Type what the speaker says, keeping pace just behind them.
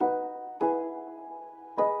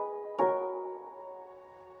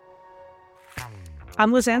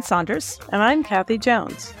I'm Lizanne Saunders. And I'm Kathy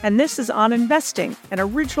Jones. And this is On Investing, an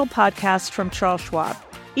original podcast from Charles Schwab.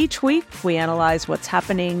 Each week, we analyze what's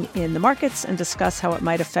happening in the markets and discuss how it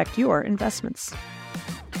might affect your investments.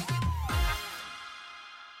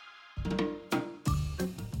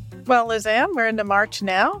 Well, Lizanne, we're into March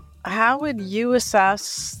now. How would you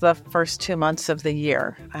assess the first 2 months of the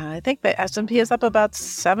year? I think the S&P is up about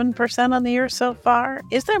 7% on the year so far.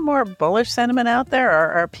 Is there more bullish sentiment out there,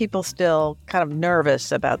 or are people still kind of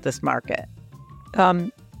nervous about this market?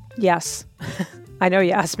 Yes. I know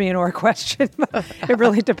you asked me an or question, but it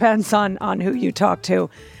really depends on who you talk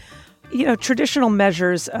to. You know, traditional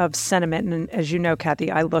measures of sentiment, and as you know,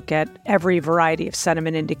 Kathy, I look at every variety of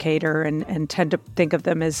sentiment indicator and tend to think of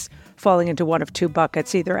them as falling into one of two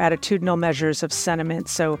buckets, either attitudinal measures of sentiment,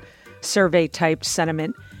 so survey-type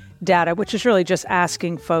sentiment data, which is really just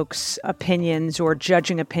asking folks opinions or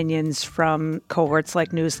judging opinions from cohorts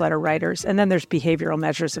like newsletter writers. And then there's behavioral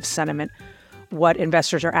measures of sentiment, what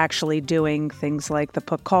investors are actually doing, things like the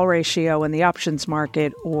put-call ratio in the options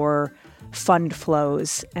market or fund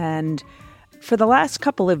flows. And for the last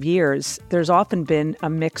couple of years, there's often been a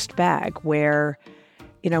mixed bag where,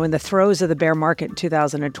 you know, in the throes of the bear market in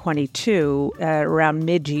 2022, around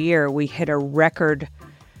mid-year, we hit a record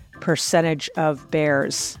percentage of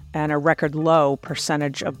bears and a record low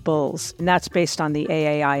percentage of bulls. And that's based on the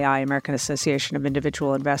AAII, American Association of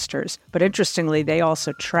Individual Investors. But interestingly, they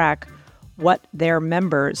also track what their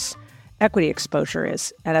members' equity exposure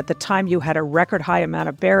is. And at the time you had a record high amount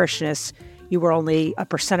of bearishness, you were only a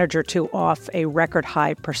percentage or two off a record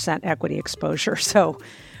high percent equity exposure. So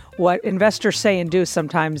what investors say and do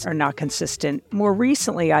sometimes are not consistent. More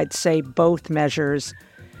recently, I'd say both measures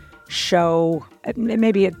show,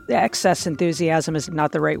 maybe excess enthusiasm is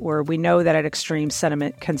not the right word. We know that extreme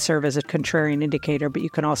sentiment can serve as a contrarian indicator, but you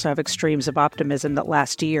can also have extremes of optimism that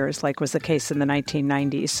last years, like was the case in the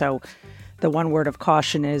 1990s. So the one word of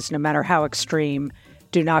caution is no matter how extreme,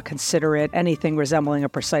 do not consider it anything resembling a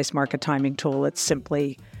precise market timing tool. It's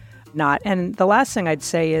simply not. And the last thing I'd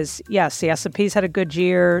say is, yes, the S&P's had a good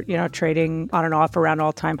year, you know, trading on and off around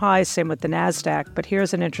all-time highs, same with the NASDAQ. But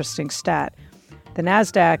here's an interesting stat. The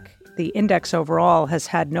NASDAQ, the index overall, has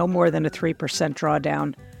had no more than a 3%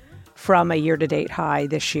 drawdown from a year-to-date high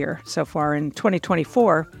this year. So far in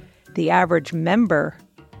 2024, the average member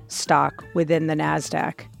stock within the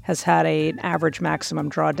NASDAQ has had an average maximum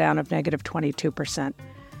drawdown of negative 22%.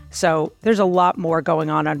 So there's a lot more going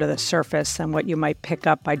on under the surface than what you might pick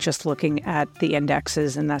up by just looking at the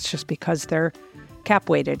indexes, and that's just because they're cap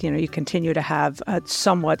weighted. You know, you continue to have a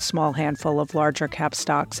somewhat small handful of larger cap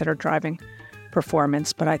stocks that are driving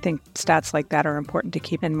performance, but I think stats like that are important to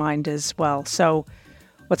keep in mind as well. So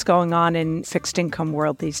what's going on in fixed income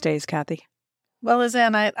world these days, Kathy? Well,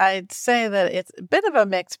 Lizanne, I'd say that it's a bit of a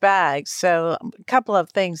mixed bag. So a couple of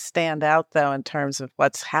things stand out, though, in terms of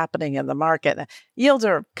what's happening in the market. Yields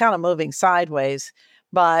are kind of moving sideways,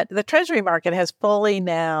 but the Treasury market has fully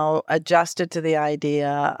now adjusted to the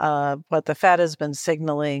idea of what the Fed has been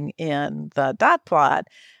signaling in the dot plot,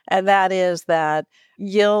 and that is that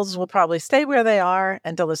yields will probably stay where they are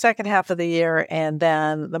until the second half of the year, and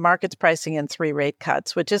then the market's pricing in 3 rate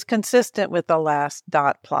cuts, which is consistent with the last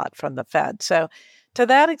dot plot from the Fed. So to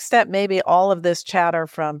that extent, maybe all of this chatter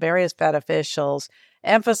from various Fed officials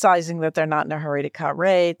emphasizing that they're not in a hurry to cut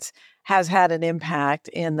rates has had an impact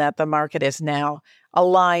in that the market is now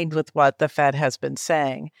aligned with what the Fed has been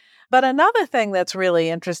saying. But another thing that's really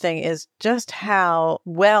interesting is just how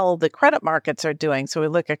well the credit markets are doing. So we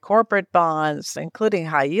look at corporate bonds, including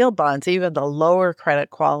high yield bonds, even the lower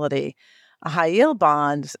credit quality high yield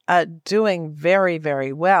bonds doing very,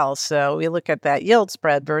 very well. So we look at that yield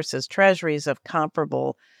spread versus treasuries of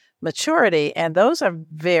comparable maturity, and those are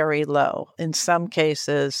very low. In some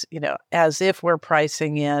cases, you know, as if we're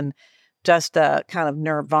pricing in just a kind of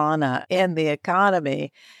nirvana in the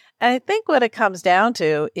economy. And I think what it comes down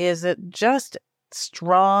to is it just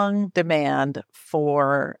strong demand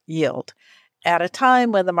for yield at a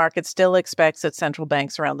time when the market still expects that central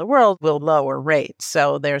banks around the world will lower rates.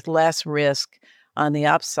 So there's less risk on the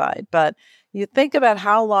upside. But you think about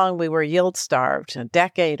how long we were yield starved, a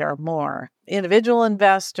decade or more. Individual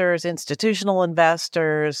investors, institutional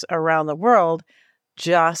investors around the world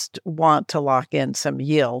just want to lock in some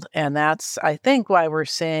yield. And that's, I think, why we're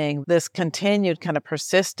seeing this continued kind of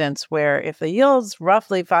persistence where if the yield's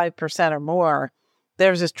roughly 5% or more,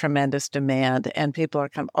 there's this tremendous demand and people are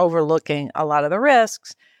kind of overlooking a lot of the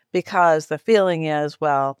risks because the feeling is,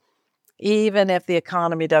 well, even if the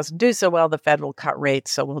economy doesn't do so well, the Fed will cut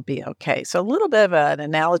rates, so we'll be okay. So a little bit of an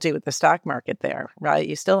analogy with the stock market there, right?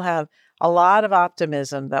 You still have a lot of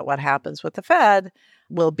optimism that what happens with the Fed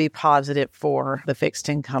will be positive for the fixed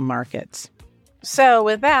income markets. So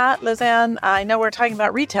with that, Lizanne, I know we're talking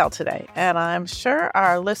about retail today, and I'm sure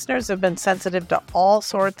our listeners have been sensitive to all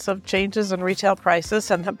sorts of changes in retail prices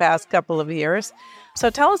in the past couple of years. So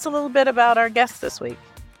tell us a little bit about our guest this week.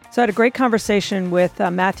 So I had a great conversation with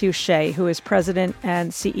Matthew Shay, who is president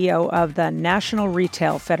and CEO of the National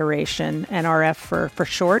Retail Federation, NRF for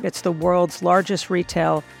short. It's the world's largest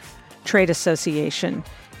retail trade association.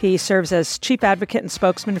 He serves as chief advocate and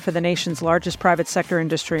spokesman for the nation's largest private sector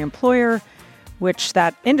industry employer, which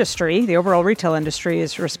that industry, the overall retail industry,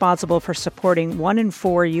 is responsible for supporting 1 in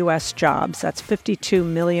 4 U.S. jobs. That's 52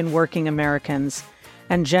 million working Americans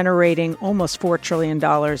and generating almost $4 trillion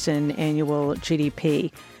in annual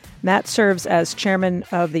GDP. Matt serves as chairman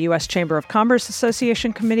of the U.S. Chamber of Commerce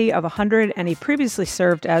Association Committee of 100, and he previously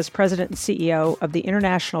served as president and CEO of the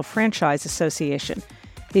International Franchise Association.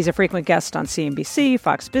 He's a frequent guest on CNBC,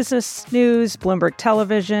 Fox Business News, Bloomberg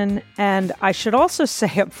Television, and I should also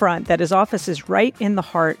say up front that his office is right in the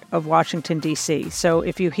heart of Washington, D.C. So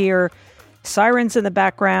if you hear sirens in the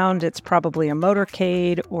background, it's probably a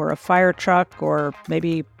motorcade or a fire truck or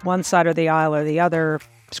maybe one side of the aisle or the other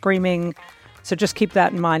screaming. So just keep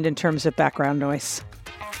that in mind in terms of background noise.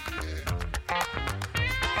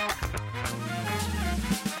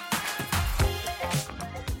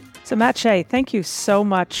 So Matt Shay, thank you so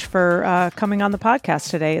much for coming on the podcast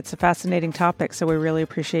today. It's a fascinating topic, so we really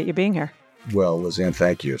appreciate you being here. Well, Lizanne,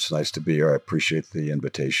 thank you. It's nice to be here. I appreciate the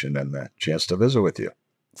invitation and the chance to visit with you.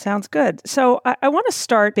 Sounds good. So I want to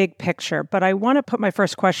start big picture, but I want to put my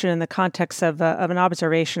first question in the context of an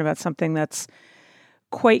observation about something that's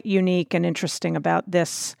quite unique and interesting about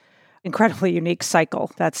this incredibly unique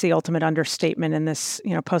cycle. That's the ultimate understatement in this,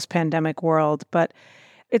 post-pandemic world. But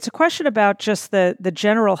it's a question about just the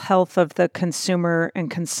general health of the consumer and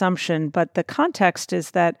consumption. But the context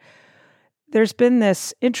is that there's been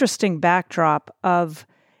this interesting backdrop of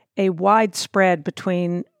a wide spread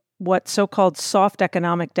between what so-called soft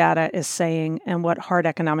economic data is saying and what hard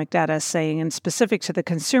economic data is saying. And specific to the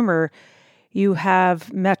consumer, you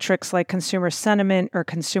have metrics like consumer sentiment or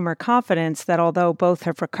consumer confidence that, although both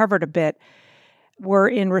have recovered a bit, were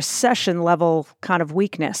in recession level kind of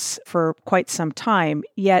weakness for quite some time,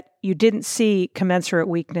 yet you didn't see commensurate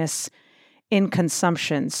weakness in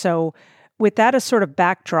consumption. So with that as sort of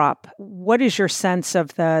backdrop, what is your sense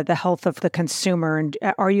of the health of the consumer? And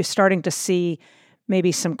are you starting to see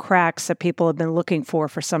maybe some cracks that people have been looking for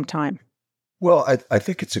some time? Well, I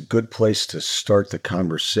think it's a good place to start the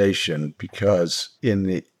conversation because in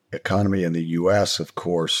the economy in the U.S., of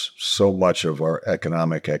course, so much of our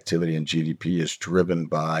economic activity and GDP is driven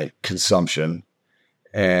by consumption.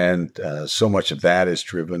 And so much of that is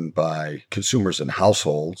driven by consumers and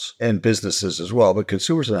households and businesses as well. But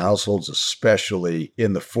consumers and households, especially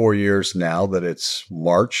in the 4 years now that it's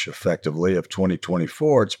March, effectively, of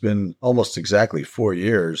 2024, it's been almost exactly 4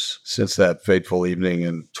 years since that fateful evening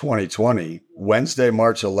in 2020. Wednesday,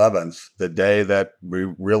 March 11th, the day that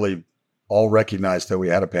we really all recognized that we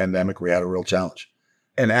had a pandemic, we had a real challenge.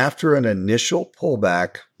 And after an initial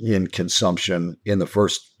pullback in consumption in the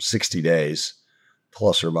first 60 days,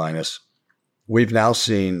 plus or minus, we've now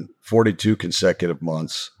seen 42 consecutive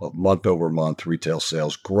months of month-over-month retail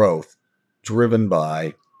sales growth driven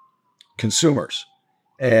by consumers.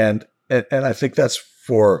 And I think that's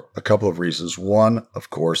for a couple of reasons. One, of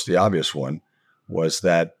course, the obvious one was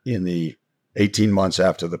that in the 18 months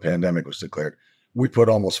after the pandemic was declared, we put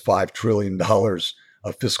almost $5 trillion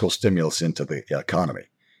of fiscal stimulus into the economy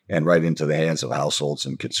and right into the hands of households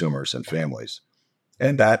and consumers and families.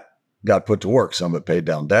 And that got put to work. Some of it paid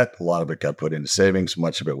down debt. A lot of it got put into savings.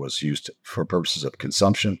 Much of it was used for purposes of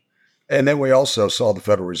consumption. And then we also saw the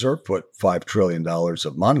Federal Reserve put $5 trillion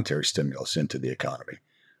of monetary stimulus into the economy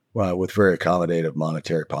with very accommodative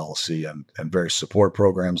monetary policy and various support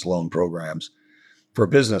programs, loan programs for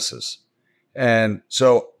businesses. And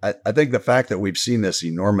so I think the fact that we've seen this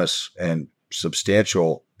enormous and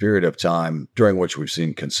substantial period of time during which we've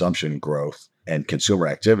seen consumption growth and consumer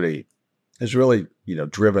activity is really,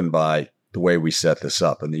 driven by the way we set this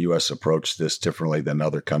up. And the U.S. approached this differently than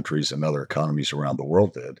other countries and other economies around the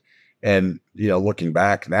world did. And, looking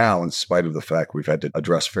back now, in spite of the fact we've had to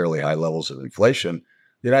address fairly high levels of inflation,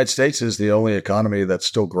 the United States is the only economy that's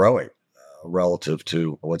still growing relative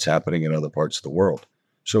to what's happening in other parts of the world.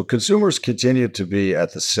 So consumers continue to be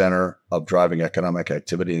at the center of driving economic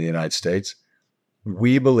activity in the United States.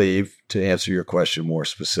 We believe, to answer your question more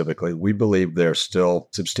specifically, we believe there's still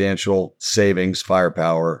substantial savings,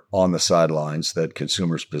 firepower on the sidelines that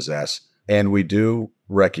consumers possess. And we do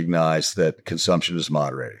recognize that consumption is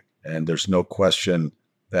moderating. And there's no question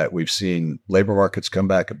that we've seen labor markets come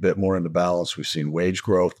back a bit more into balance. We've seen wage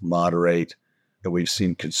growth moderate, and we've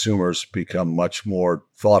seen consumers become much more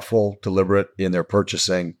thoughtful, deliberate in their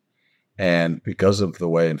purchasing. And because of the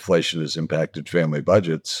way inflation has impacted family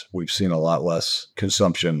budgets, we've seen a lot less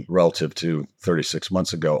consumption relative to 36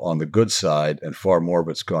 months ago on the good side, and far more of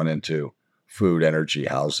it's gone into food, energy,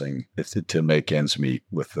 housing to make ends meet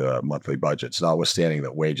with monthly budgets, notwithstanding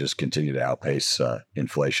that wages continue to outpace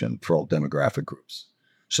inflation for all demographic groups.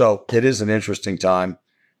 So it is an interesting time.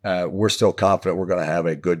 We're still confident we're going to have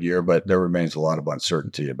a good year, but there remains a lot of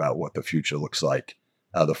uncertainty about what the future looks like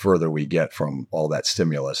the further we get from all that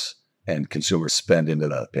stimulus and consumers spend into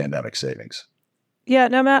the pandemic savings. Yeah,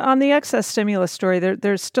 now, Matt, on the excess stimulus story,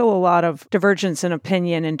 there's still a lot of divergence in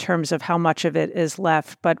opinion in terms of how much of it is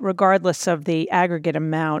left. But regardless of the aggregate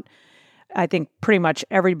amount, I think pretty much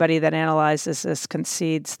everybody that analyzes this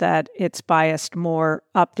concedes that it's biased more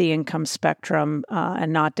up the income spectrum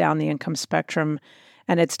and not down the income spectrum.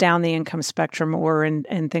 And it's down the income spectrum or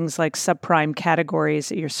in things like subprime categories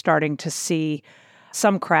that you're starting to see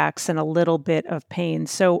some cracks and a little bit of pain.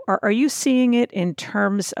 So are you seeing it in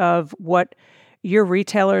terms of what your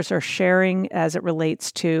retailers are sharing as it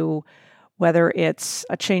relates to whether it's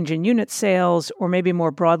a change in unit sales or maybe more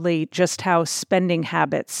broadly, just how spending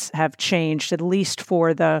habits have changed, at least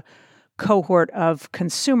for the cohort of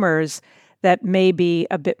consumers that may be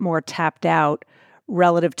a bit more tapped out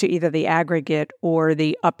relative to either the aggregate or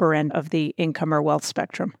the upper end of the income or wealth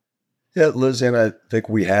spectrum? Yeah, Liz, and I think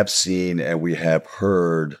we have seen and we have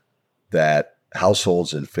heard that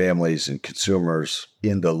households and families and consumers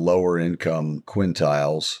in the lower income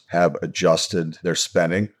quintiles have adjusted their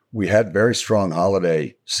spending. We had very strong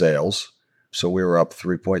holiday sales. So we were up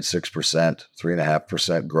 3.6%,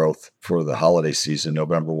 3.5% growth for the holiday season,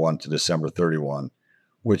 November 1 to December 31,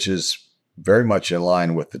 which is very much in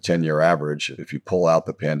line with the 10-year average. If you pull out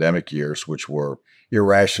the pandemic years, which were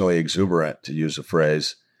irrationally exuberant, to use a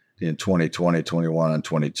phrase, in 2020, 21, and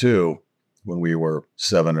 22, when we were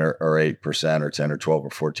 7 or 8% or 10 or 12 or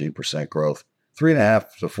 14% growth,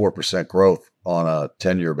 3.5 to 4% growth on a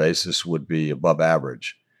 10-year basis would be above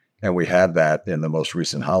average. And we had that in the most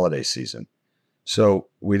recent holiday season. So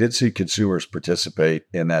we did see consumers participate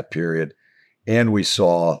in that period. And we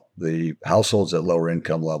saw the households at lower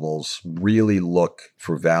income levels really look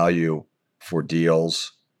for value, for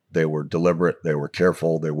deals. They were deliberate. They were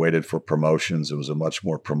careful. They waited for promotions. It was a much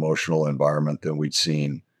more promotional environment than we'd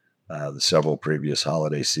seen the several previous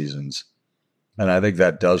holiday seasons. And I think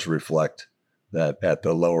that does reflect that at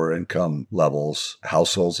the lower income levels,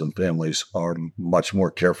 households and families are much more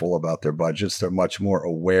careful about their budgets. They're much more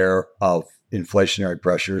aware of inflationary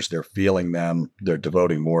pressures. They're feeling them. They're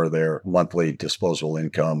devoting more of their monthly disposable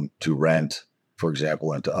income to rent, for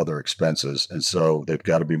example, and to other expenses. And so they've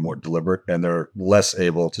got to be more deliberate, and they're less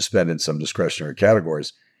able to spend in some discretionary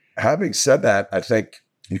categories. Having said that, I think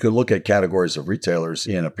you could look at categories of retailers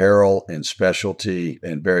in apparel, in specialty,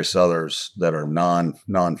 and various others that are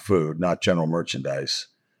non-food, not general merchandise.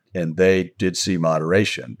 And they did see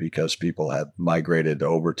moderation because people have migrated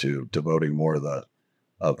over to devoting more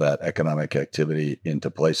of that economic activity into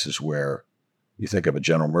places where you think of a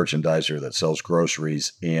general merchandiser that sells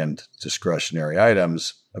groceries and discretionary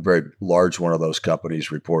items. A very large one of those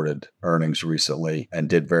companies reported earnings recently and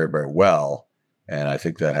did very, very well. And I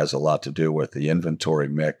think that has a lot to do with the inventory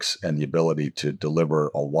mix and the ability to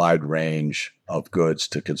deliver a wide range of goods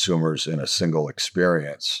to consumers in a single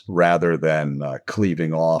experience rather than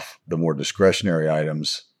cleaving off the more discretionary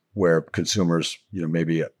items where consumers,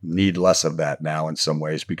 maybe need less of that now in some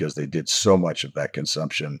ways because they did so much of that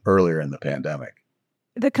consumption earlier in the pandemic.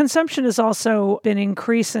 The consumption has also been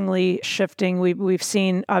increasingly shifting. We've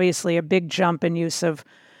seen, obviously, a big jump in use of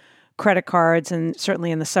credit cards, and certainly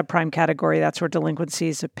in the subprime category, that's where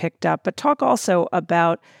delinquencies have picked up. But talk also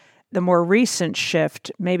about the more recent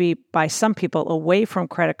shift, maybe by some people, away from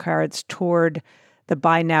credit cards toward the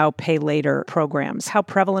buy now, pay later programs. How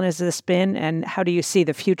prevalent has this been, and how do you see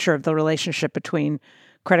the future of the relationship between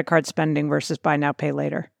credit card spending versus buy now, pay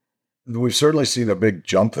later? We've certainly seen a big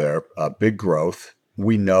jump there, a big growth.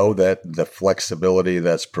 We know that the flexibility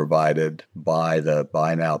that's provided by the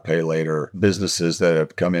buy now, pay later businesses that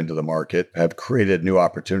have come into the market have created new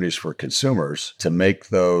opportunities for consumers to make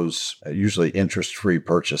those usually interest-free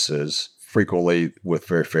purchases, frequently with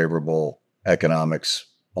very favorable economics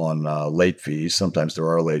on late fees. Sometimes there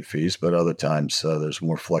are late fees, but other times there's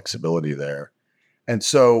more flexibility there. And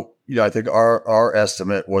so, I think our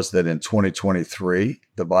estimate was that in 2023,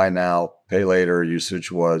 the buy now, pay later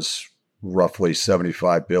usage was roughly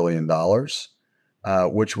 $75 billion,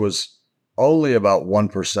 which was only about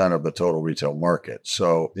 1% of the total retail market.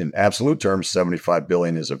 So in absolute terms, 75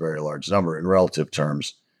 billion is a very large number. In relative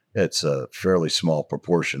terms, it's a fairly small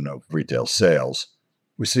proportion of retail sales.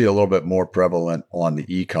 We see a little bit more prevalent on the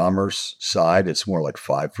e-commerce side. It's more like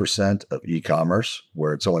 5% of e-commerce,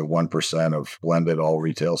 where it's only 1% of blended all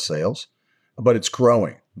retail sales. But it's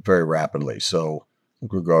growing very rapidly. So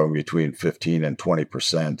we're growing between 15 and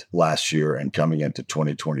 20% last year and coming into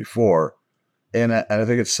 2024. And I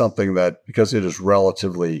think it's something that, because it is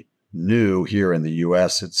relatively new here in the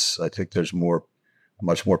U.S., I think there's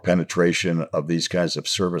much more penetration of these kinds of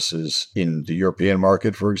services in the European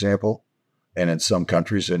market, for example, and in some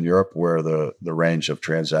countries in Europe where the range of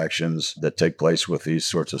transactions that take place with these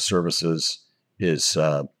sorts of services is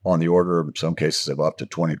on the order, in some cases, of up to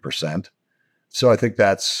 20%. So I think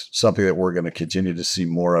that's something that we're going to continue to see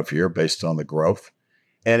more of here based on the growth.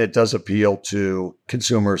 And it does appeal to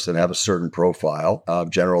consumers that have a certain profile,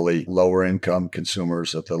 generally lower income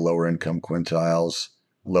consumers at the lower income quintiles,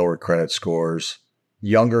 lower credit scores,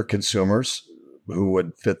 younger consumers who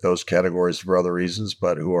would fit those categories for other reasons,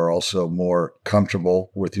 but who are also more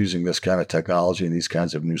comfortable with using this kind of technology and these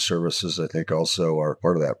kinds of new services, I think also are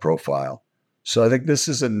part of that profile. So I think this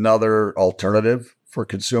is another alternative for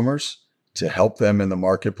consumers to help them in the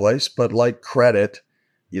marketplace. But like credit,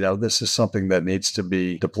 this is something that needs to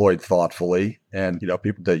be deployed thoughtfully. And,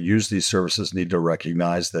 people that use these services need to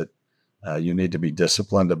recognize that you need to be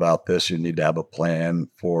disciplined about this. You need to have a plan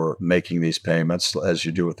for making these payments as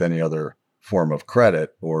you do with any other form of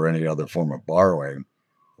credit or any other form of borrowing.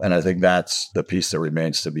 And I think that's the piece that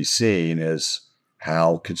remains to be seen, is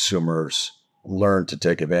how consumers learn to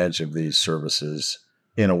take advantage of these services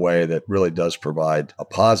in a way that really does provide a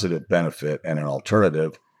positive benefit and an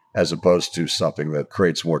alternative, as opposed to something that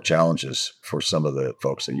creates more challenges for some of the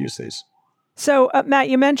folks that use these. So, Matt,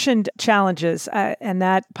 you mentioned challenges, and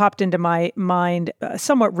that popped into my mind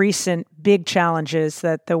somewhat recent big challenges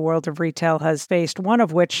that the world of retail has faced, one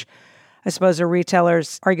of which I suppose the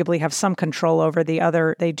retailers arguably have some control over, the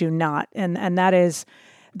other they do not. And that is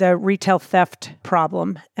the retail theft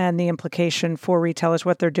problem and the implication for retailers,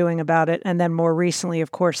 what they're doing about it. And then more recently,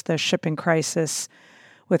 of course, the shipping crisis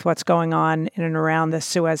with what's going on in and around the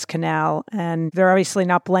Suez Canal. And they're obviously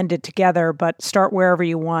not blended together, but start wherever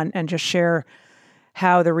you want and just share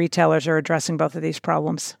how the retailers are addressing both of these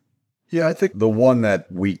problems. Yeah, I think the one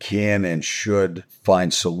that we can and should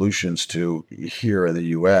find solutions to here in the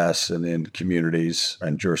U.S. and in communities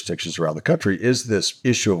and jurisdictions around the country is this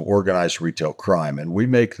issue of organized retail crime. And we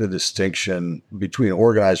make the distinction between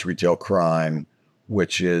organized retail crime,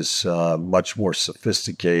 which is much more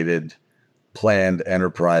sophisticated, planned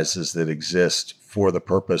enterprises that exist for the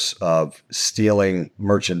purpose of stealing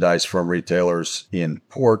merchandise from retailers in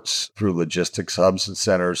ports, through logistics hubs and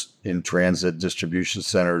centers, in transit distribution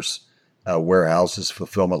centers, warehouses,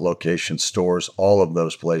 fulfillment locations, stores, all of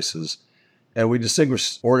those places. And we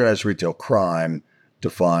distinguish organized retail crime,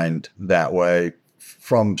 defined that way,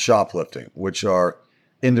 from shoplifting, which are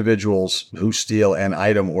individuals who steal an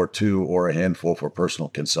item or two or a handful for personal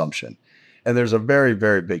consumption. And there's a very,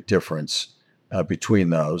 very big difference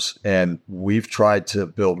between those. And we've tried to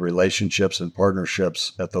build relationships and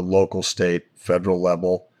partnerships at the local, state, federal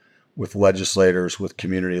level with legislators, with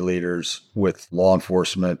community leaders, with law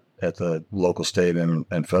enforcement at the local, state,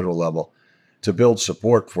 and federal level to build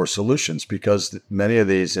support for solutions, because many of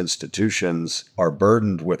these institutions are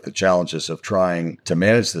burdened with the challenges of trying to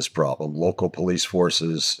manage this problem. Local police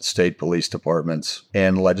forces, state police departments,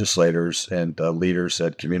 and legislators and leaders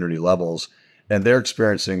at community levels. And they're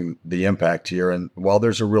experiencing the impact here. And while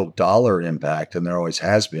there's a real dollar impact, and there always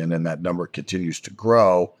has been, and that number continues to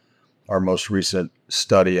grow, our most recent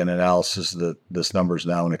study and analysis that this number is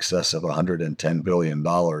now in excess of $110 billion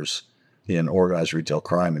in organized retail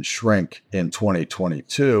crime and shrink in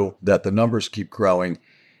 2022, that the numbers keep growing.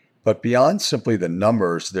 But beyond simply the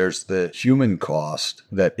numbers, there's the human cost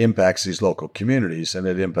that impacts these local communities, and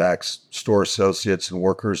it impacts store associates and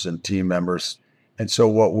workers and team members. And so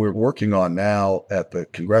what we're working on now at the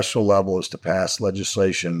congressional level is to pass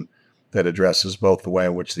legislation that addresses both the way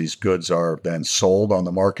in which these goods are then sold on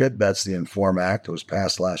the market. That's the Inform Act. It was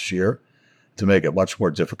passed last year to make it much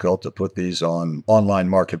more difficult to put these on online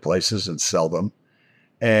marketplaces and sell them.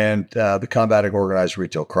 And the Combating Organized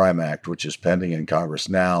Retail Crime Act, which is pending in Congress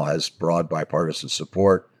now, has broad bipartisan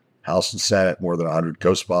support. House and Senate, more than 100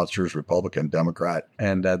 co-sponsors, Republican, Democrat.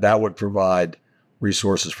 And that would provide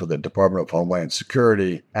resources for the Department of Homeland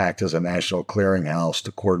Security, act as a national clearinghouse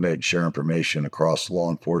to coordinate and share information across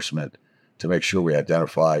law enforcement to make sure we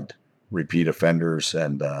identified repeat offenders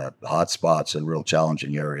and hotspots and real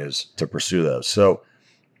challenging areas to pursue those. So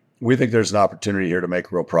We think there's an opportunity here to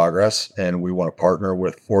make real progress, and we want to partner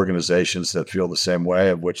with organizations that feel the same way,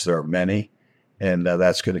 of which there are many. And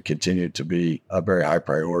that's going to continue to be a very high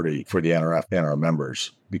priority for the NRF and our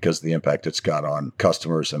members because of the impact it's got on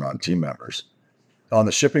customers and on team members. On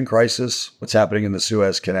the shipping crisis, what's happening in the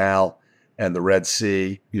Suez Canal and the Red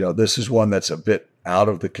Sea, this is one that's a bit out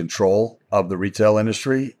of the control of the retail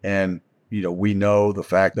industry. And we know the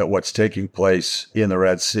fact that what's taking place in the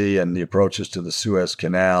Red Sea and the approaches to the Suez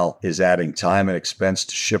Canal is adding time and expense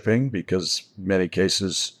to shipping because in many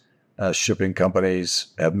cases, shipping companies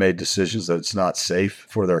have made decisions that it's not safe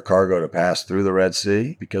for their cargo to pass through the Red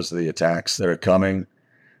Sea because of the attacks that are coming.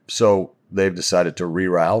 So they've decided to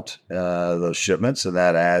reroute those shipments, and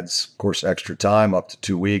that adds, of course, extra time, up to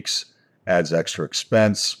 2 weeks, adds extra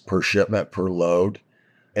expense per shipment, per load.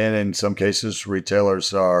 And in some cases,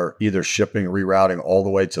 retailers are either shipping, rerouting all the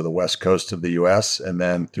way to the west coast of the U.S. and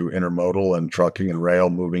then through intermodal and trucking and rail,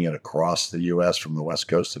 moving it across the U.S. from the west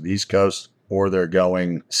coast to the east coast, or they're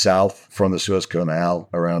going south from the Suez Canal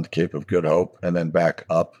around the Cape of Good Hope and then back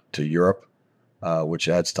up to Europe, which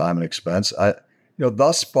adds time and expense.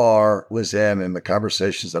 Thus far, Liz Ann, in the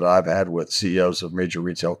conversations that I've had with CEOs of major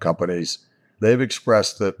retail companies, they've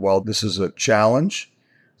expressed that while this is a challenge,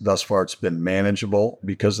 thus far, it's been manageable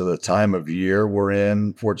because of the time of year we're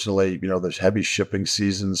in. Fortunately, there's heavy shipping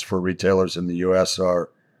seasons for retailers in the U.S. are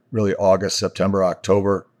really August, September,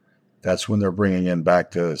 October. That's when they're bringing in back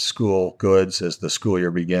to school goods as the school year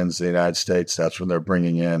begins in the United States. That's when they're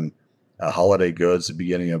bringing in holiday goods, the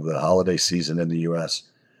beginning of the holiday season in the U.S.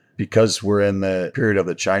 Because we're in the period of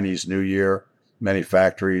the Chinese New Year, many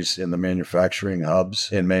factories in the manufacturing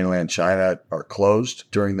hubs in mainland China are closed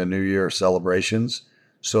during the New Year celebrations.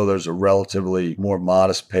 So there's a relatively more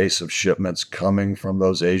modest pace of shipments coming from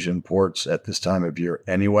those Asian ports at this time of year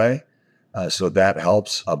anyway. So that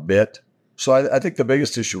helps a bit. So I think the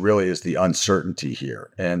biggest issue really is the uncertainty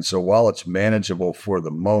here. And so while it's manageable for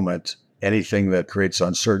the moment, anything that creates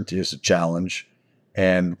uncertainty is a challenge.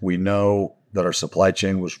 And we know that our supply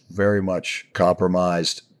chain was very much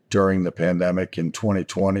compromised during the pandemic in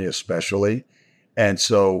 2020 especially. And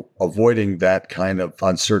so avoiding that kind of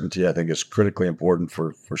uncertainty, I think, is critically important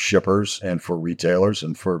for shippers and for retailers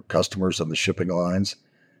and for customers of the shipping lines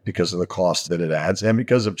because of the cost that it adds and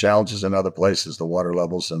because of challenges in other places. The water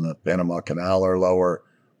levels in the Panama Canal are lower.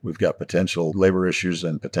 We've got potential labor issues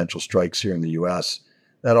and potential strikes here in the U.S.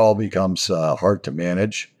 That all becomes hard to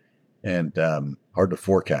manage and hard to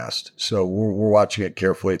forecast. So we're watching it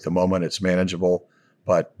carefully at the moment. It's manageable,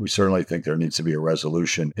 but we certainly think there needs to be a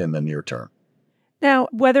resolution in the near term. Now,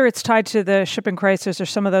 whether it's tied to the shipping crisis or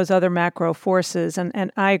some of those other macro forces,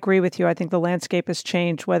 and I agree with you, I think the landscape has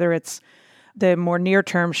changed, whether it's the more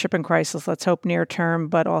near-term shipping crisis, let's hope near-term,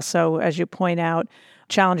 but also, as you point out,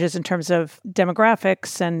 challenges in terms of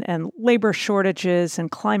demographics and labor shortages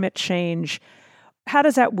and climate change. How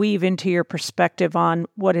does that weave into your perspective on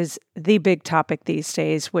what is the big topic these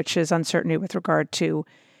days, which is uncertainty with regard to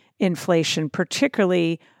inflation,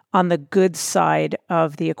 particularly on the goods side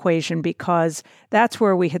of the equation, because that's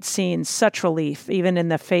where we had seen such relief, even in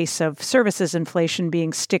the face of services inflation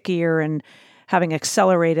being stickier and having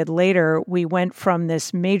accelerated later. We went from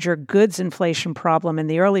this major goods inflation problem in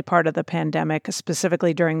the early part of the pandemic,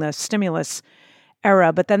 specifically during the stimulus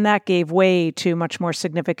era, but then that gave way to much more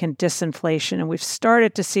significant disinflation, and we've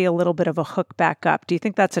started to see a little bit of a hook back up. Do you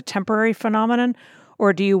think that's a temporary phenomenon?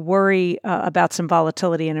 Or do you worry about some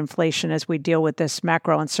volatility and inflation as we deal with this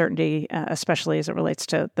macro uncertainty, especially as it relates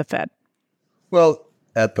to the Fed? Well,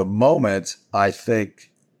 at the moment, I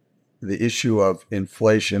think the issue of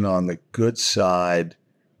inflation on the goods side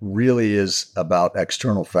really is about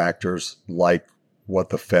external factors like what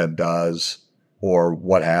the Fed does or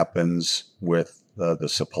what happens with the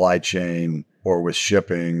supply chain or with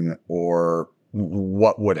shipping or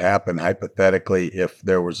what would happen hypothetically if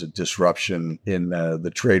there was a disruption in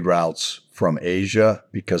the trade routes from Asia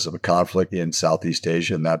because of a conflict in Southeast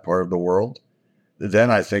Asia and that part of the world. Then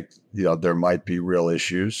I think, there might be real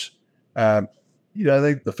issues. I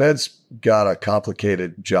think the Fed's got a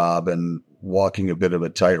complicated job and walking a bit of a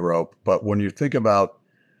tightrope. But when you think about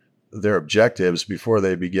their objectives before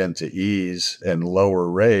they begin to ease and lower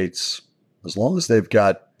rates, as long as they've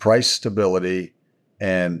got price stability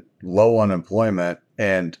and low unemployment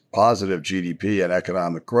and positive GDP and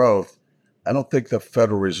economic growth, I don't think the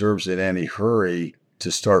Federal Reserve's in any hurry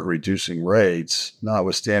to start reducing rates,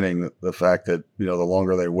 notwithstanding the fact that, the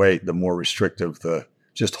longer they wait, the more restrictive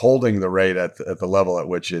just holding the rate at the level at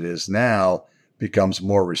which it is now becomes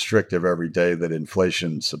more restrictive every day that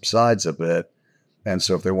inflation subsides a bit. And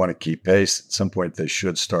so if they want to keep pace, at some point they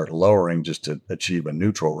should start lowering just to achieve a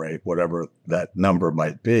neutral rate, whatever that number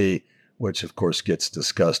might be, which of course gets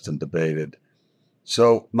discussed and debated.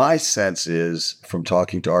 So my sense is, from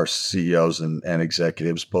talking to our CEOs and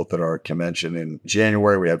executives, both at our convention in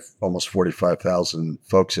January, we have almost 45,000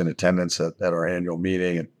 folks in attendance at our annual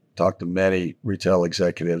meeting, and talked to many retail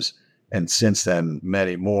executives, and since then,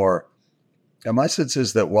 many more. And my sense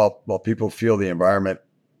is that while people feel the environment,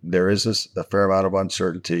 there is a fair amount of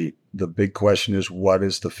uncertainty. The big question is, what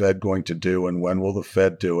is the Fed going to do, and when will the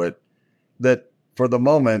Fed do it? That for the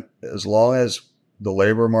moment, as long as the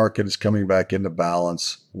labor market is coming back into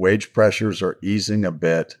balance, wage pressures are easing a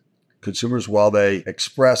bit, consumers, while they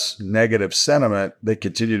express negative sentiment, they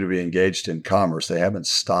continue to be engaged in commerce. They haven't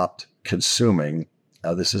stopped consuming.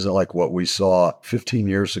 This isn't like what we saw 15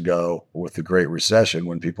 years ago with the Great Recession,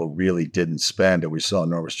 when people really didn't spend and we saw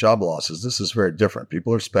enormous job losses. This is very different.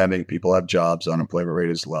 People are spending, people have jobs, unemployment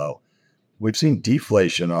rate is low. We've seen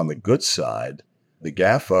deflation on the goods side. The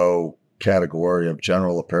GAFO category of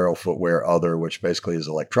general apparel, footwear, other, which basically is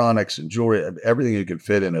electronics and jewelry, everything you can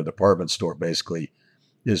fit in a department store basically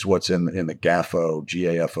is what's in the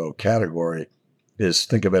GAFO category. Is,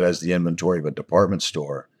 think of it as the inventory of a department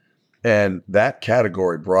store. And that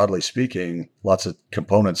category, broadly speaking, lots of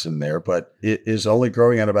components in there, but it is only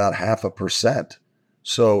growing at about 0.5%.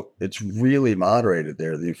 So it's really moderated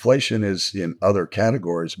there. The inflation is in other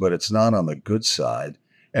categories, but it's not on the goods side.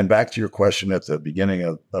 And back to your question at the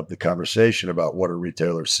beginning of the conversation about what are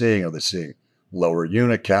retailers seeing? Are they seeing lower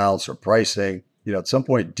unit counts or pricing? At some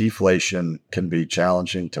point, deflation can be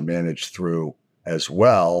challenging to manage through as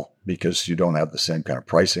well, because you don't have the same kind of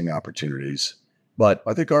pricing opportunities. But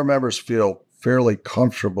I think our members feel fairly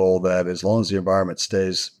comfortable that as long as the environment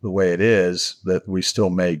stays the way it is, that we still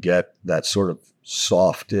may get that sort of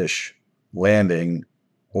softish landing.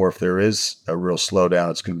 Or if there is a real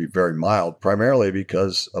slowdown, it's going to be very mild, primarily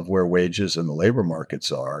because of where wages and the labor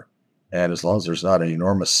markets are. And as long as there's not an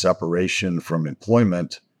enormous separation from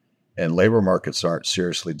employment and labor markets aren't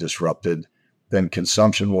seriously disrupted, then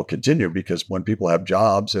consumption will continue, because when people have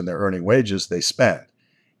jobs and they're earning wages, they spend.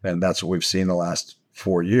 And that's what we've seen the last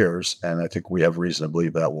 4 years. And I think we have reason to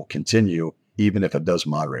believe that will continue, even if it does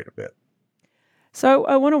moderate a bit. So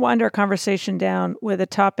I want to wind our conversation down with a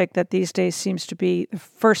topic that these days seems to be the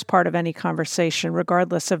first part of any conversation,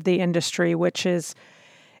 regardless of the industry, which is,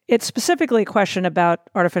 it's specifically a question about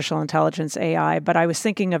artificial intelligence, AI, but I was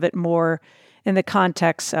thinking of it more in the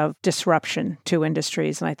context of disruption to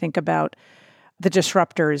industries. And I think about the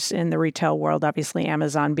disruptors in the retail world, obviously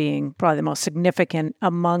Amazon being probably the most significant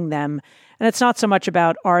among them. And it's not so much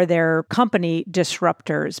about, are there company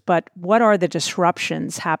disruptors, but what are the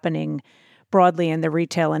disruptions happening broadly in the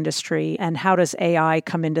retail industry, and how does AI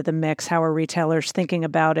come into the mix? How are retailers thinking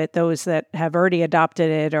about it? Those that have already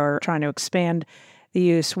adopted it or trying to expand the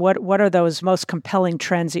use. What are those most compelling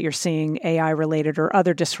trends that you're seeing, AI related or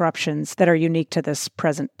other disruptions that are unique to this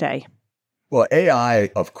present day? Well, AI,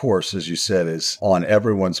 of course, as you said, is on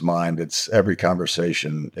everyone's mind. It's every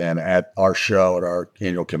conversation. And at our show, at our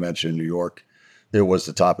annual convention in New York, it was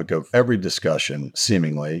the topic of every discussion,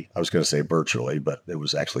 seemingly. I was going to say virtually, but it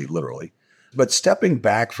was actually literally. But stepping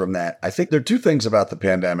back from that, I think there are two things about the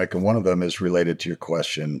pandemic, and one of them is related to your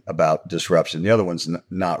question about disruption. The other one's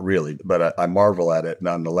not really, but I marvel at it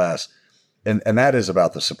nonetheless. And that is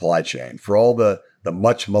about the supply chain. For all the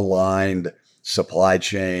much maligned supply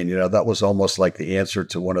chain, that was almost like the answer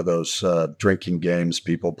to one of those drinking games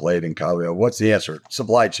people played in college. What's the answer?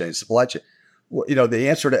 Supply chain. Well, the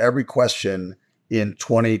answer to every question in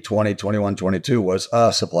 2020, 21, 22 was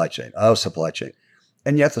supply chain. Supply chain.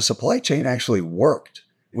 And yet the supply chain actually worked.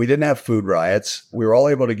 We didn't have food riots. We were all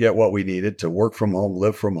able to get what we needed to work from home,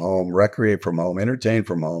 live from home, recreate from home, entertain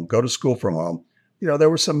from home, go to school from home. There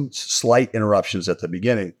were some slight interruptions at the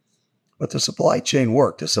beginning, but the supply chain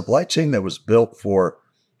worked. A supply chain that was built for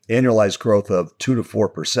annualized growth of 2 to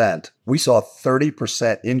 4%. We saw a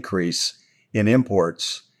 30% increase in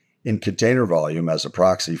imports in container volume as a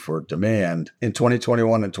proxy for demand in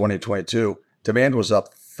 2021 and 2022. Demand was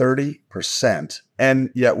up 30%, and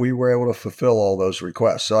yet we were able to fulfill all those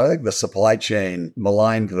requests. So I think the supply chain,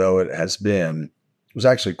 maligned though it has been, was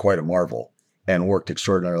actually quite a marvel and worked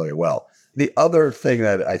extraordinarily well. The other thing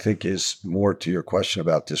that I think is more to your question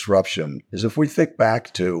about disruption is if we think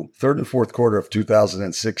back to third and fourth quarter of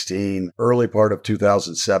 2016, early part of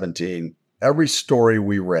 2017, every story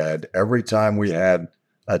we read, every time we had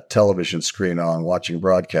a television screen on, watching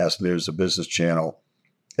broadcast news, a business channel,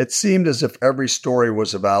 it seemed as if every story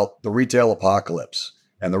was about the retail apocalypse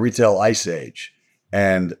and the retail ice age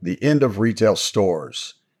and the end of retail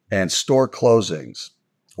stores and store closings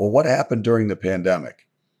Well, what happened during the pandemic?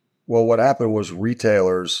 Well, what happened was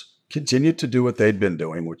retailers continued to do what they'd been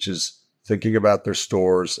doing, which is thinking about their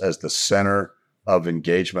stores as the center of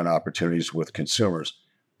engagement opportunities with consumers.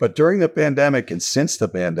 But during the pandemic and since the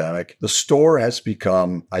pandemic, the store has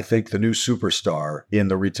become, I think, the new superstar in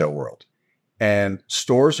the retail world. And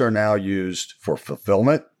stores are now used for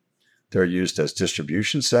fulfillment. They're used as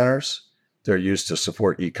distribution centers. They're used to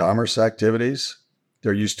support e-commerce activities.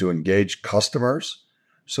 They're used to engage customers.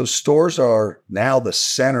 So stores are now the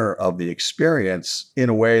center of the experience in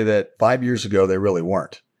a way that 5 years ago they really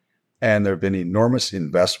weren't. And there have been enormous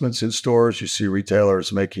investments in stores. You see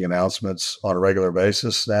retailers making announcements on a regular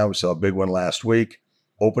basis now. We saw a big one last week,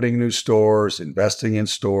 opening new stores, investing in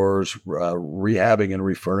stores, rehabbing and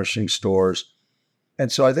refurnishing stores.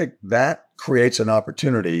 And so I think that creates an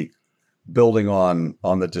opportunity, building on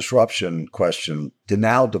the disruption question, to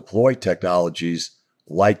now deploy technologies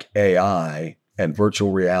like AI and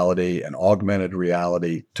virtual reality and augmented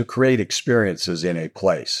reality to create experiences in a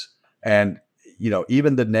place. And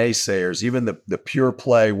even the naysayers, even the pure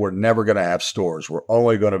play, we're never going to have stores. We're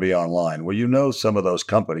only going to be online. Well, some of those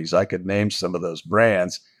companies, I could name some of those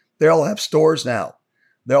brands. They all have stores now.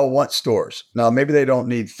 They all want stores. Now, maybe they don't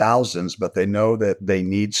need thousands, but they know that they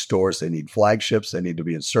need stores. They need flagships. They need to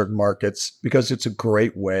be in certain markets because it's a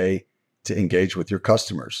great way to engage with your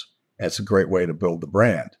customers. And it's a great way to build the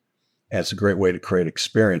brand. And it's a great way to create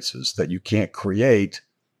experiences that you can't create,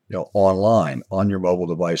 online, on your mobile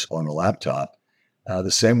device, on a laptop.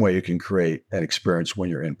 The same way you can create an experience when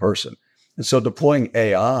you're in person. And so deploying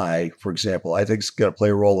AI, for example, I think is going to play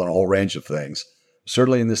a role in a whole range of things.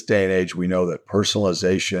 Certainly in this day and age, we know that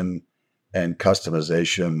personalization and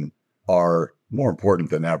customization are more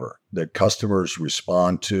important than ever, that customers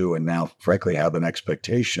respond to and now, frankly, have an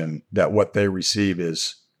expectation that what they receive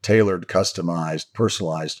is tailored, customized,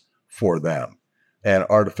 personalized for them. And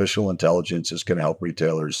artificial intelligence is going to help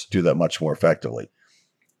retailers do that much more effectively.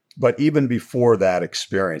 But even before that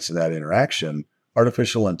experience and that interaction,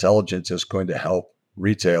 artificial intelligence is going to help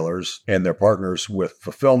retailers and their partners with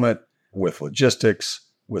fulfillment, with logistics,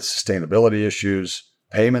 with sustainability issues,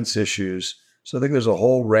 payments issues. So I think there's a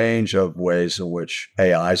whole range of ways in which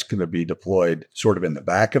AI is going to be deployed sort of in the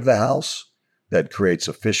back of the house that creates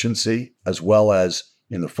efficiency, as well as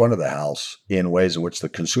in the front of the house in ways in which the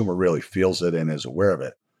consumer really feels it and is aware of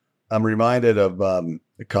it. I'm reminded of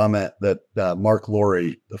a comment that Mark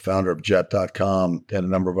Laurie, the founder of Jet.com and a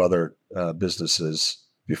number of other businesses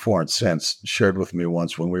before and since, shared with me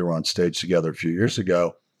once when we were on stage together a few years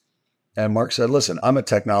ago. And Mark said, listen, I'm a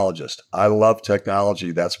technologist. I love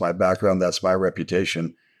technology. That's my background. That's my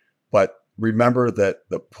reputation. But remember that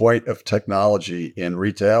the point of technology in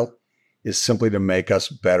retail is simply to make us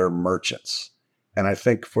better merchants. And I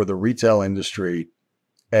think for the retail industry,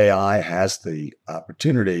 AI has the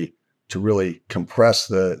opportunity to really compress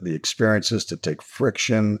the experiences, to take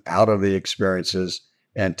friction out of the experiences,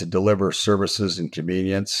 and to deliver services and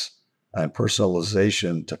convenience and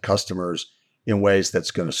personalization to customers in ways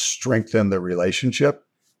that's going to strengthen the relationship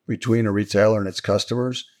between a retailer and its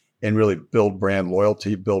customers and really build brand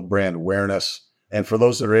loyalty, build brand awareness. And for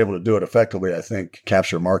those that are able to do it effectively, I think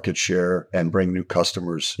capture market share and bring new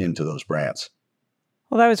customers into those brands.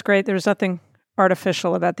 Well, that was great. There was nothing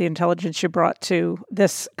artificial about the intelligence you brought to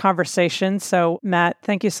this conversation. So, Matt,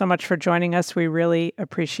 thank you so much for joining us. We really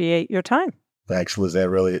appreciate your time. Thanks, Liz. I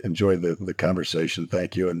really enjoyed the conversation.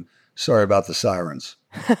 Thank you. And sorry about the sirens.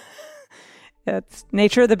 It's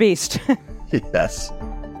nature of the beast. Yes.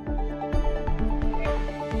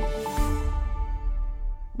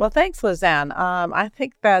 Well, thanks, Lizanne. I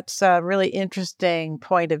think that's a really interesting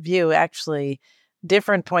point of view, actually,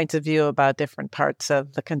 different points of view about different parts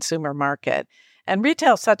of the consumer market. And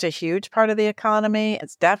retail is such a huge part of the economy.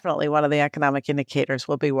 It's definitely one of the economic indicators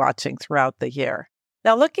we'll be watching throughout the year.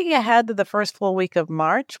 Now, looking ahead to the first full week of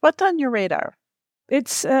March, what's on your radar?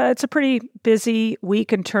 It's a pretty busy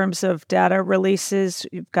week in terms of data releases.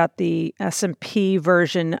 You've got the S&P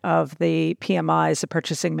version of the PMIs, the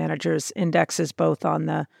Purchasing Managers Indexes, both on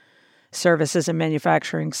the services and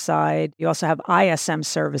manufacturing side. You also have ISM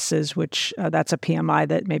services, which that's a PMI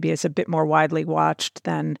that maybe is a bit more widely watched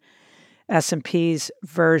than S&P's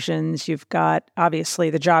versions. You've got, obviously,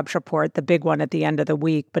 the jobs report, the big one at the end of the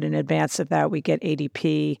week, but in advance of that, we get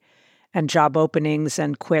ADP and job openings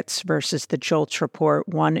and quits versus the JOLTS report.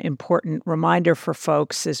 One important reminder for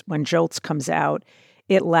folks is when JOLTS comes out,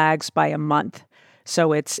 it lags by a month.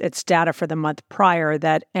 So it's data for the month prior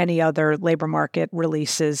that any other labor market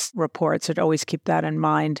releases reports. So always keep that in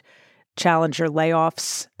mind. Challenger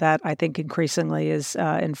layoffs, that I think increasingly is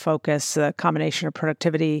in focus, the combination of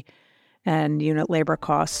productivity and unit labor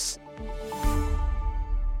costs.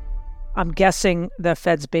 I'm guessing the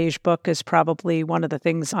Fed's Beige Book is probably one of the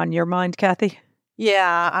things on your mind, Kathy?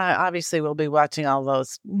 Yeah, obviously we'll be watching all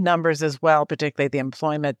those numbers as well, particularly the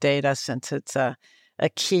employment data, since it's a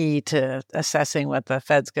key to assessing what the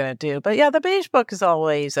Fed's going to do. But yeah, the Beige Book is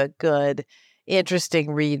always a good,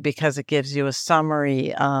 interesting read because it gives you a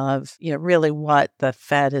summary of, really what the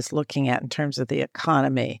Fed is looking at in terms of the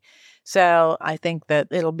economy. So I think that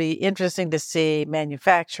it'll be interesting to see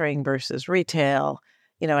manufacturing versus retail,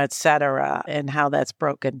 et cetera, and how that's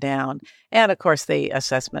broken down. And of course, the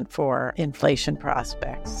assessment for inflation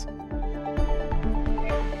prospects.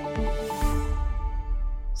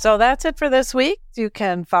 So that's it for this week. You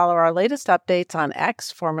can follow our latest updates on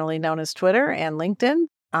X, formerly known as Twitter, and LinkedIn.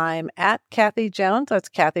 I'm at Kathy Jones. That's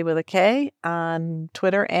Kathy with a K on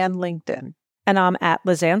Twitter and LinkedIn. And I'm at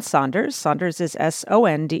Lizanne Saunders. Saunders is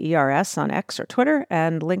Sonders on X or Twitter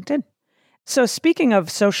and LinkedIn. So speaking of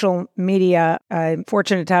social media, I'm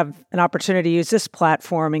fortunate to have an opportunity to use this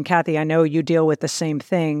platform. And Kathy, I know you deal with the same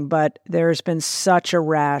thing, but there's been such a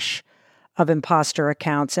rash of imposter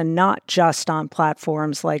accounts, and not just on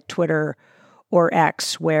platforms like Twitter or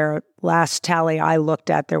X, where last tally I looked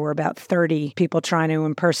at, there were about 30 people trying to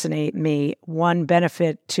impersonate me. One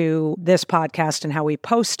benefit to this podcast and how we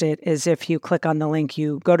post it is if you click on the link,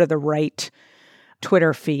 you go to the right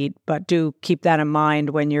Twitter feed, but do keep that in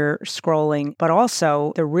mind when you're scrolling. But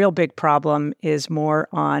also, the real big problem is more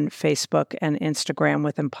on Facebook and Instagram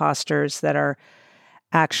with imposters that are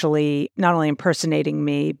actually not only impersonating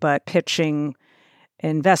me, but pitching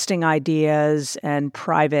investing ideas and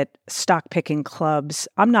private stock picking clubs.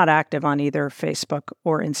 I'm not active on either Facebook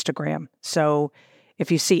or Instagram. So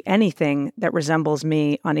if you see anything that resembles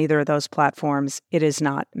me on either of those platforms, it is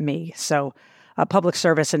not me. So a public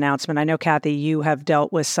service announcement. I know, Kathy, you have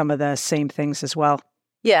dealt with some of the same things as well.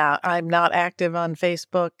 Yeah, I'm not active on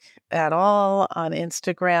Facebook at all. On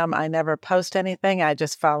Instagram, I never post anything. I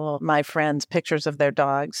just follow my friends' pictures of their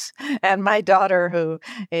dogs. And my daughter, who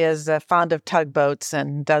is fond of tugboats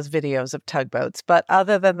and does videos of tugboats. But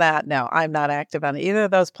other than that, no, I'm not active on either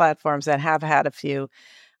of those platforms and have had a few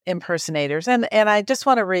impersonators. And I just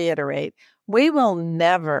want to reiterate, we will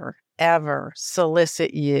never, ever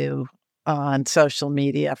solicit you on social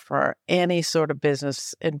media for any sort of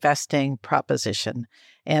business investing proposition.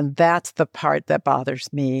 And that's the part that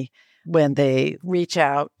bothers me when they reach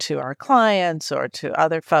out to our clients or to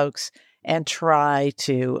other folks and try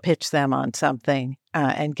to pitch them on something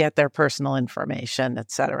and get their personal information,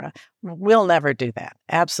 et cetera. We'll never do that.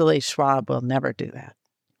 Absolutely, Schwab will never do that.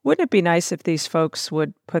 Wouldn't it be nice if these folks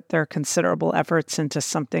would put their considerable efforts into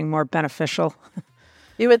something more beneficial?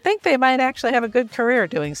 You would think they might actually have a good career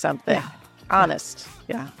doing something. Yeah. Honest.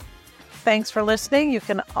 Yeah. Thanks for listening. You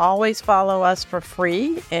can always follow us for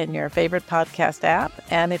free in your favorite podcast app.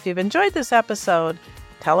 And if you've enjoyed this episode,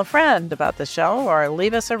 tell a friend about the show or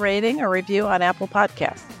leave us a rating or review on Apple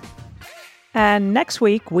Podcasts. And next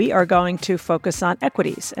week, we are going to focus on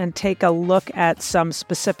equities and take a look at some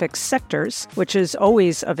specific sectors, which is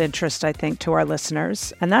always of interest, I think, to our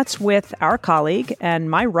listeners. And that's with our colleague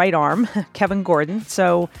and my right arm, Kevin Gordon.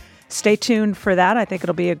 So stay tuned for that. I think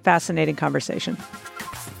it'll be a fascinating conversation.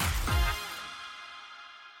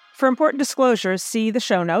 For important disclosures, see the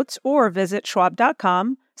show notes or visit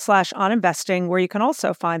schwab.com/oninvesting, where you can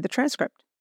also find the transcript.